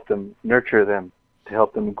help them, nurture them, to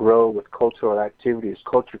help them grow with cultural activities,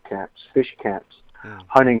 culture camps, fish camps,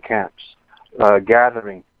 hunting camps,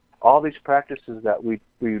 gathering. All these practices that we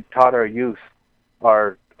taught our youth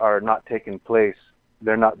are not taking place.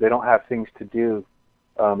 They don't have things to do.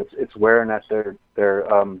 It's wearing at their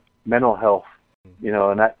mental health,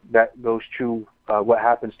 and that goes true. What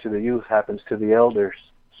happens to the youth happens to the elders.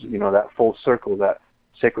 That full circle, that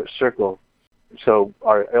sacred circle. So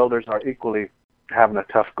our elders are equally having a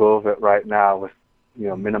tough go of it right now with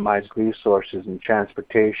minimized resources and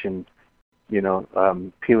transportation.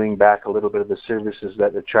 Peeling back a little bit of the services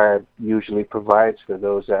that the tribe usually provides for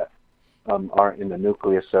those that aren't in the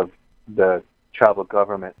nucleus of the tribal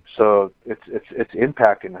government. So it's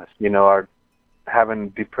impacting us. Our having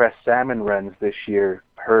depressed salmon runs this year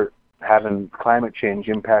hurt. Having climate change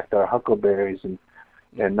impact our huckleberries and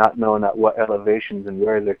not knowing at what elevations and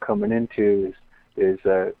where they're coming into is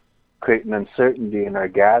creating uncertainty in our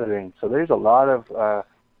gathering. So there's a lot of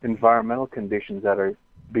environmental conditions that are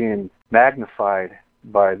being magnified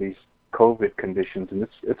by these COVID conditions, and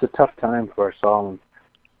it's a tough time for us all. And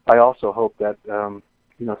I also hope that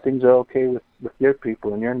things are okay with your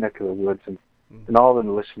people in your neck of the woods and all the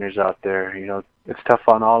listeners out there. It's tough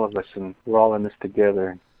on all of us, and we're all in this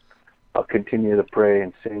together. I'll continue to pray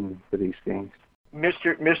and sing for these things.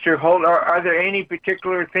 Mr. Holt, are there any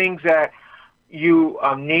particular things that you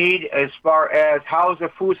need as far as how's the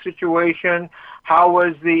food situation? How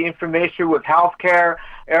was the information with healthcare?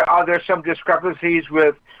 Are there some discrepancies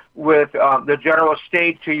with the general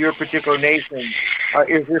state to your particular nation?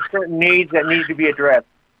 Is there certain needs that need to be addressed?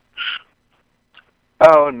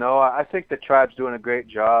 Oh, no, I think the tribe's doing a great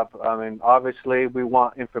job. I mean, obviously, we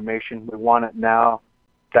want information. We want it now.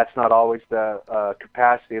 That's not always the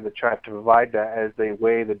capacity of the tribe to provide that as they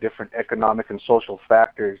weigh the different economic and social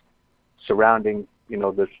factors surrounding,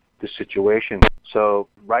 the situation. So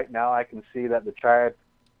right now I can see that the tribe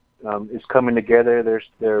is coming together.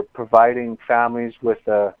 They're providing families with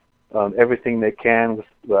everything they can with,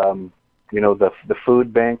 the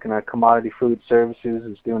food bank and our commodity food services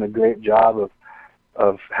is doing a great job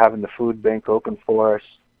of having the food bank open for us.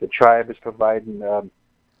 The tribe is providing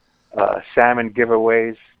salmon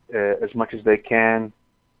giveaways as much as they can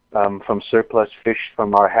from surplus fish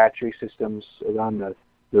from our hatchery systems around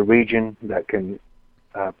the region that can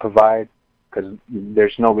provide, because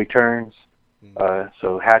there's no returns.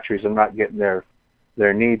 So hatcheries are not getting their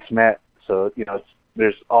needs met. So,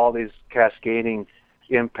 there's all these cascading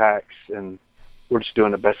impacts, and we're just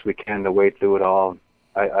doing the best we can to wade through it all.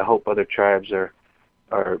 I hope other tribes are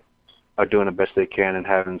doing the best they can and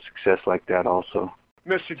having success like that also.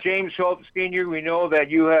 Mr. James Holt, Sr., we know that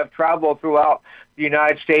you have traveled throughout the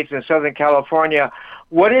United States and Southern California.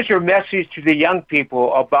 What is your message to the young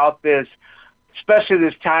people about this, especially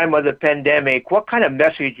this time of the pandemic? What kind of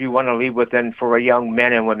message do you want to leave with them for young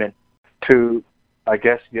men and women?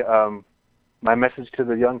 My message to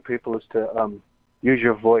the young people is to use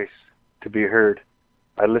your voice to be heard.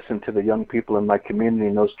 I listen to the young people in my community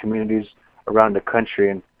and those communities around the country,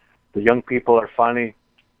 and the young people are finally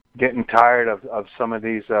getting tired of some of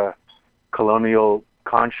these colonial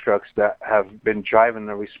constructs that have been driving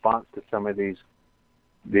the response to some of these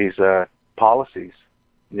policies.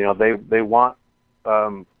 They want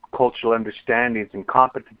cultural understandings and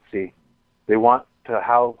competency. They want to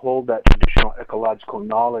hold that traditional ecological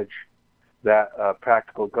knowledge, that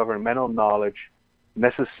practical governmental knowledge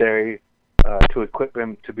necessary to equip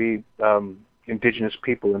them to be indigenous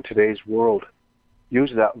people in today's world.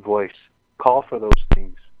 Use that voice. Call for those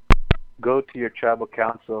things. Go to your tribal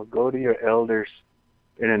council. Go to your elders,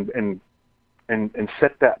 and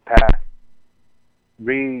set that path.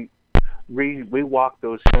 Re-walk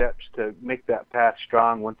those steps to make that path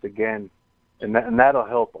strong once again, and that'll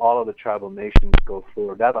help all of the tribal nations go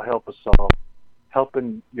forward. That'll help us all.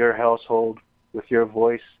 Helping your household with your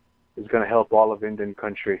voice is going to help all of Indian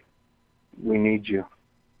country. We need you.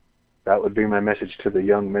 That would be my message to the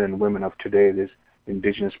young men and women of today, these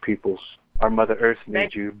indigenous peoples. Our Mother Earth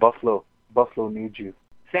needs you. Buffalo needs you.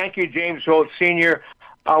 Thank you, James Holt, Sr.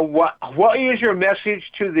 What is your message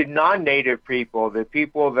to the non-native people, the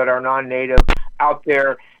people that are non-native out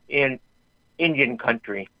there in Indian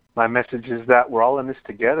country? My message is that we're all in this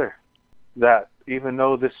together, that even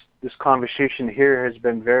though this conversation here has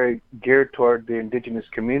been very geared toward the indigenous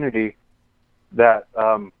community, that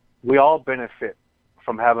we all benefit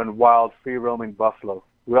from having wild, free-roaming buffalo.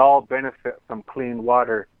 We all benefit from clean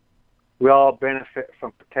water. We all benefit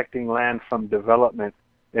from protecting land from development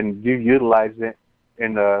and utilize it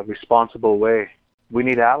in a responsible way. We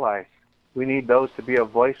need allies. We need those to be a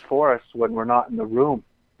voice for us when we're not in the room.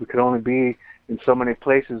 We can only be in so many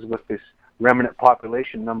places with this remnant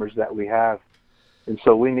population numbers that we have. And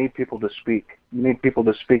so we need people to speak. We need people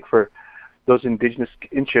to speak for those indigenous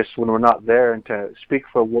interests when we're not there, and to speak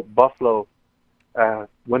for buffalo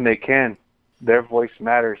when they can. Their voice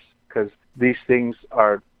matters, because these things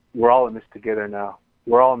we're all in this together now.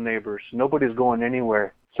 We're all neighbors. Nobody's going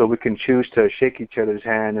anywhere. So we can choose to shake each other's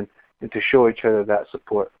hand and to show each other that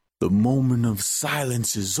support. The moment of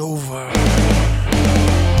silence is over.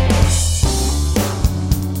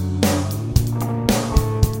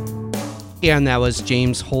 And that was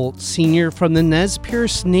James Holt Sr. from the Nez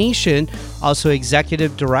Perce Nation, also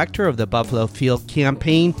Executive Director of the Buffalo Field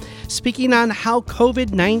Campaign, speaking on how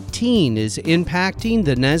COVID-19 is impacting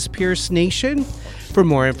the Nez Perce Nation. For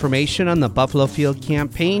more information on the Buffalo Field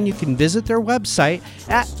Campaign, you can visit their website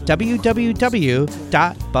at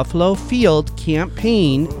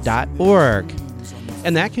www.buffalofieldcampaign.org.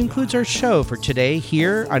 And that concludes our show for today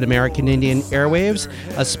here on American Indian Airwaves.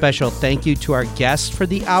 A special thank you to our guest for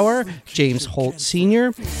the hour, James Holt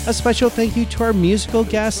Sr. A special thank you to our musical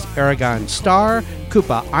guests, Aragon Starr,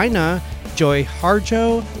 Kupa Aina, Joy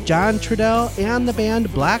Harjo, John Trudell, and the band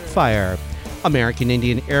Blackfire. American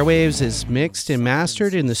Indian Airwaves is mixed and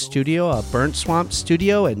mastered in the studio of Burnt Swamp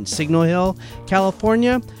Studio in Signal Hill,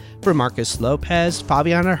 California. For Marcus Lopez,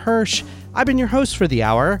 Fabiana Hirsch, I've been your host for the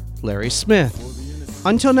hour, Larry Smith.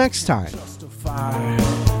 Until next time.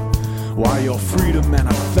 While your freedom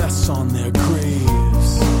manifests on their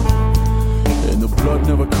graves, and the blood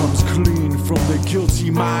never comes clean from their guilty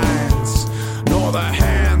minds, nor the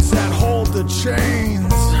hands that hold the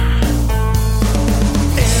chains.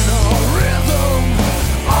 In a rhythm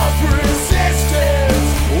of resistance,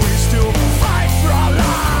 we still fight for our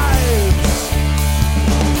lives.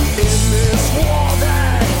 In this war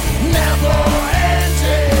that never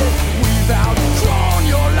ended, we've outgrown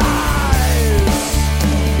your lies.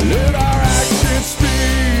 Let our actions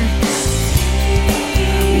speak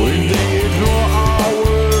when they ignore our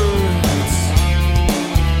words.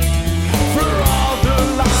 For all the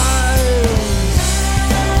lies,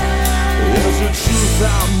 there's a truth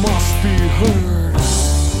that must be heard.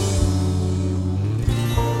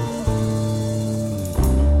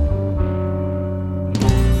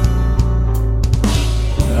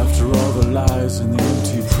 After all the lies and the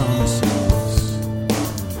empty promises,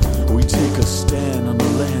 we take a stand on the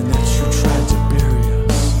land that you tried to bury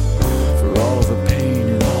us. For all the pain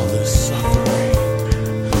and all the suffering,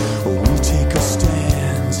 we take a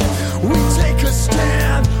stand. We take a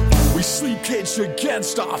stand. We sleep caged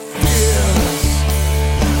against our fears.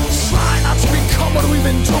 Try not to become what we've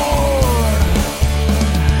endured.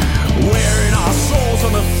 Wearing our souls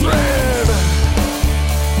on a thread.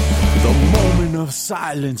 The moment of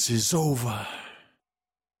silence is over.